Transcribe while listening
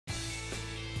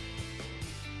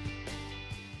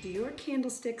Do your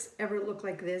candlesticks ever look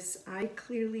like this? I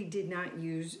clearly did not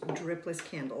use dripless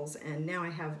candles and now I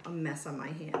have a mess on my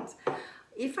hands.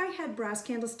 If I had brass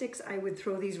candlesticks, I would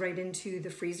throw these right into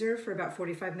the freezer for about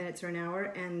 45 minutes or an hour,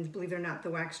 and believe it or not, the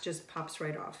wax just pops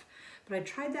right off. But I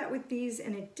tried that with these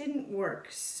and it didn't work,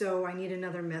 so I need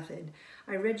another method.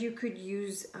 I read you could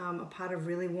use a pot of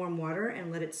really warm water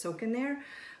and let it soak in there,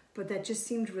 but that just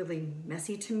seemed really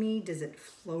messy to me. Does it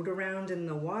float around in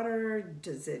the water?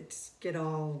 Does it get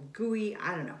all gooey?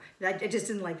 I don't know. I just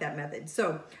didn't like that method.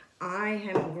 So I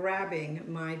am grabbing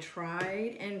my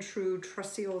tried and true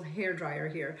trusty old hair dryer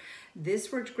here. This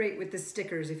worked great with the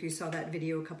stickers if you saw that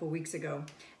video a couple weeks ago.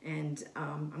 And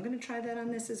I'm gonna try that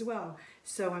on this as well.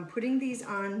 So I'm putting these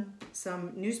on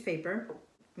some newspaper.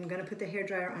 I'm gonna put the hair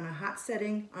dryer on a hot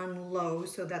setting on low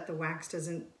so that the wax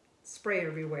doesn't spray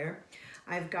everywhere.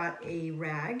 I've got a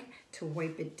rag to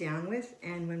wipe it down with,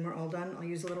 and when we're all done, I'll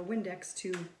use a little Windex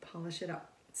to polish it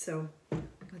up. So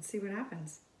let's see what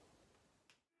happens.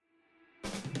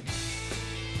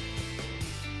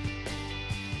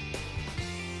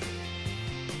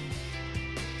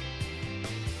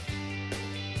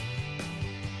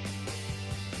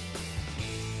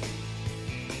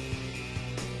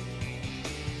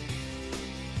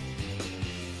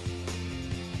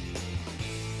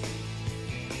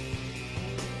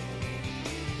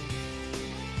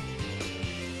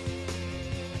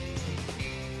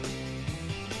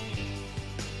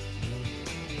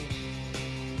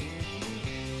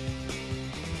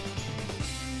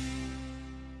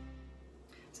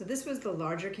 So this was the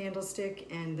larger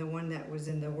candlestick and the one that was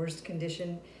in the worst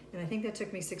condition. And I think that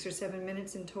took me 6 or 7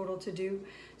 minutes in total to do.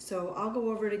 So I'll go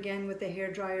over it again with the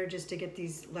hair dryer just to get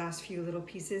these last few little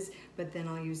pieces, but then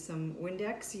I'll use some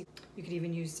Windex. You could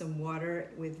even use some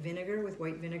water with vinegar, with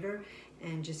white vinegar,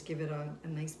 and just give it a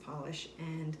nice polish.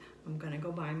 And I'm gonna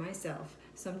go buy myself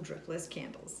some dripless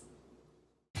candles.